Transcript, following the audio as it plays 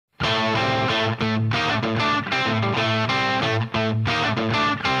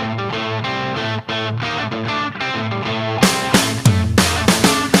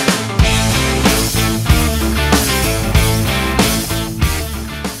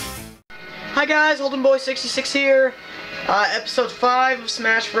Hi guys, HoldenBoy66 here. Episode 5 of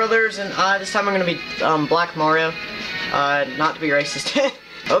Smash Brothers, and this time I'm gonna be Black Mario. Not to be racist.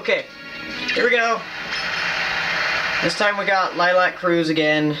 Okay, here we go. This time we got Lilac Cruz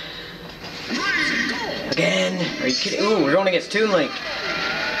again. Again? Are you kidding? Ooh, we're going against Toon Link.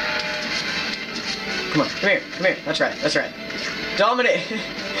 Come on, come here. That's right. Dominate.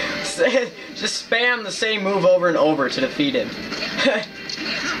 Just spam the same move over and over to defeat him.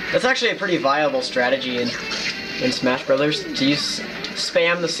 That's actually a pretty viable strategy in Smash Brothers, to use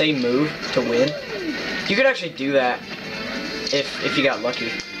spam the same move to win. You could actually do that if you got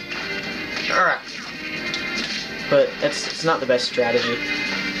lucky. But it's not the best strategy.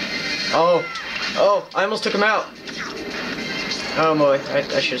 Oh, I almost took him out. Oh boy, I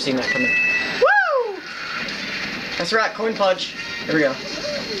should have seen that coming. Woo! That's right, coin punch. Here we go.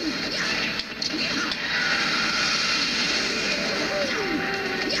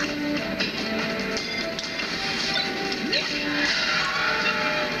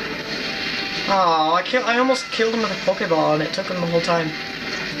 Oh, I almost killed him with a Pokeball, and it took him the whole time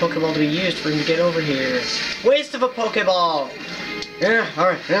for the Pokeball to be used for him to get over here. Waste of a Pokeball! Yeah,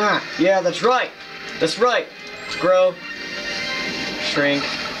 alright, yeah, that's right! That's right! Grow. Shrink.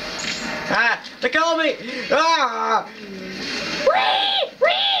 Ah! They call me! Ah!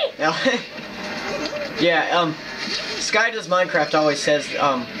 Yeah, Skydoesminecraft always says,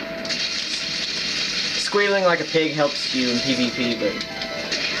 squealing like a pig helps you in PvP, but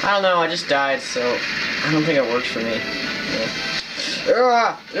I don't know, I just died, so I don't think it works for me.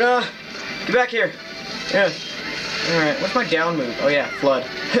 Yeah. Get back here. Yeah. Alright, what's my down move? Oh yeah, Flood.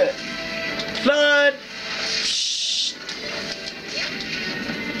 Flood! Shh.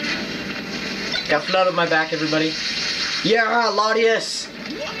 Got Flood on my back, everybody. Yeah, Laudius!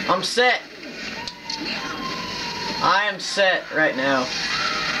 I'm set. I am set right now.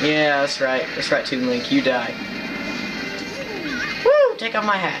 Yeah, that's right, Toon Link, you die. Take off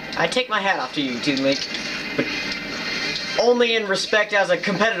my hat. I take my hat off to you, Toon Link, but only in respect as a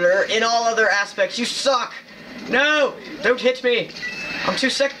competitor. In all other aspects, you suck. No, don't hit me. I'm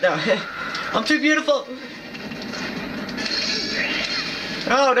too sick. No, I'm too beautiful.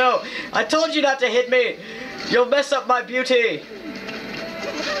 Oh no, I told you not to hit me. You'll mess up my beauty.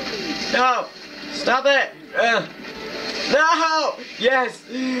 No, stop it. No, yes,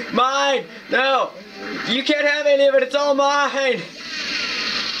 mine. No, you can't have any of it. It's all mine.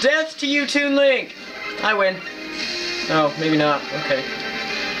 Death to you, Toon Link! I win. Oh, maybe not. Okay.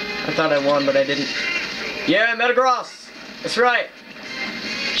 I thought I won, but I didn't. Yeah, Metagross! That's right.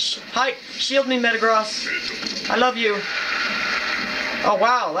 Hi, shield me, Metagross. I love you. Oh,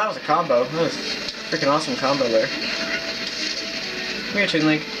 wow, that was a combo. That was a freaking awesome combo there. Come here, Toon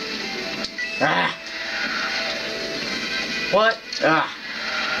Link. Ah! What? Ah.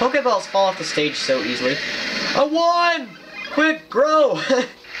 Pokeballs fall off the stage so easily. I won! Quick, grow!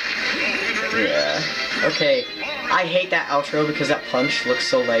 Yeah. Okay. I hate that outro because that punch looks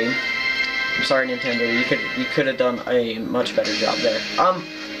so lame. I'm sorry, Nintendo. You could have done a much better job there.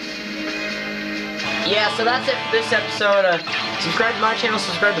 Yeah. So that's it for this episode. Subscribe to my channel.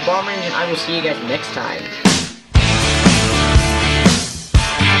 Subscribe to Bomb Range, and I will see you guys next time.